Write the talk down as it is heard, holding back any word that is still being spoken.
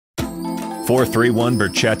431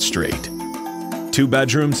 Burchett Street. 2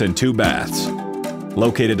 bedrooms and 2 baths.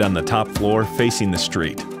 Located on the top floor facing the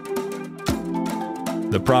street.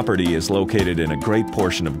 The property is located in a great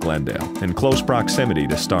portion of Glendale, in close proximity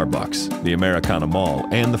to Starbucks, the Americana Mall,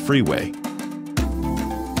 and the freeway.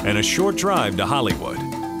 And a short drive to Hollywood,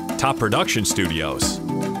 top production studios,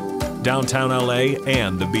 downtown LA,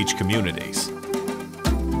 and the beach communities.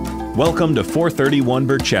 Welcome to 431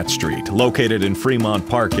 Burchett Street, located in Fremont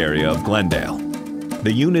Park area of Glendale.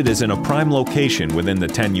 The unit is in a prime location within the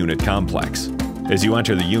 10-unit complex. As you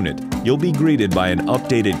enter the unit, you'll be greeted by an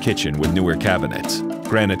updated kitchen with newer cabinets,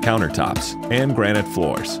 granite countertops, and granite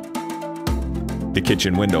floors. The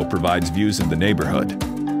kitchen window provides views of the neighborhood.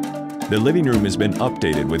 The living room has been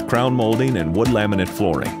updated with crown molding and wood laminate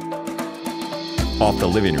flooring. Off the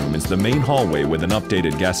living room is the main hallway with an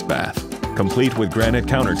updated guest bath, complete with granite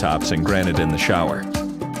countertops and granite in the shower.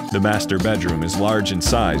 The master bedroom is large in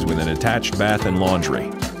size with an attached bath and laundry.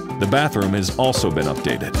 The bathroom has also been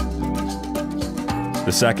updated.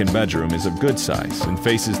 The second bedroom is of good size and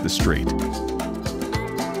faces the street.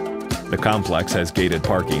 The complex has gated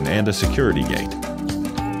parking and a security gate.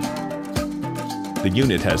 The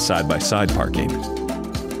unit has side-by-side parking.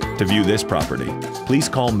 To view this property, please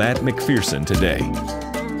call Matt McPherson today.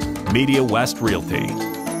 Media West Realty.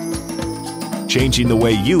 Changing the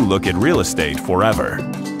way you look at real estate forever.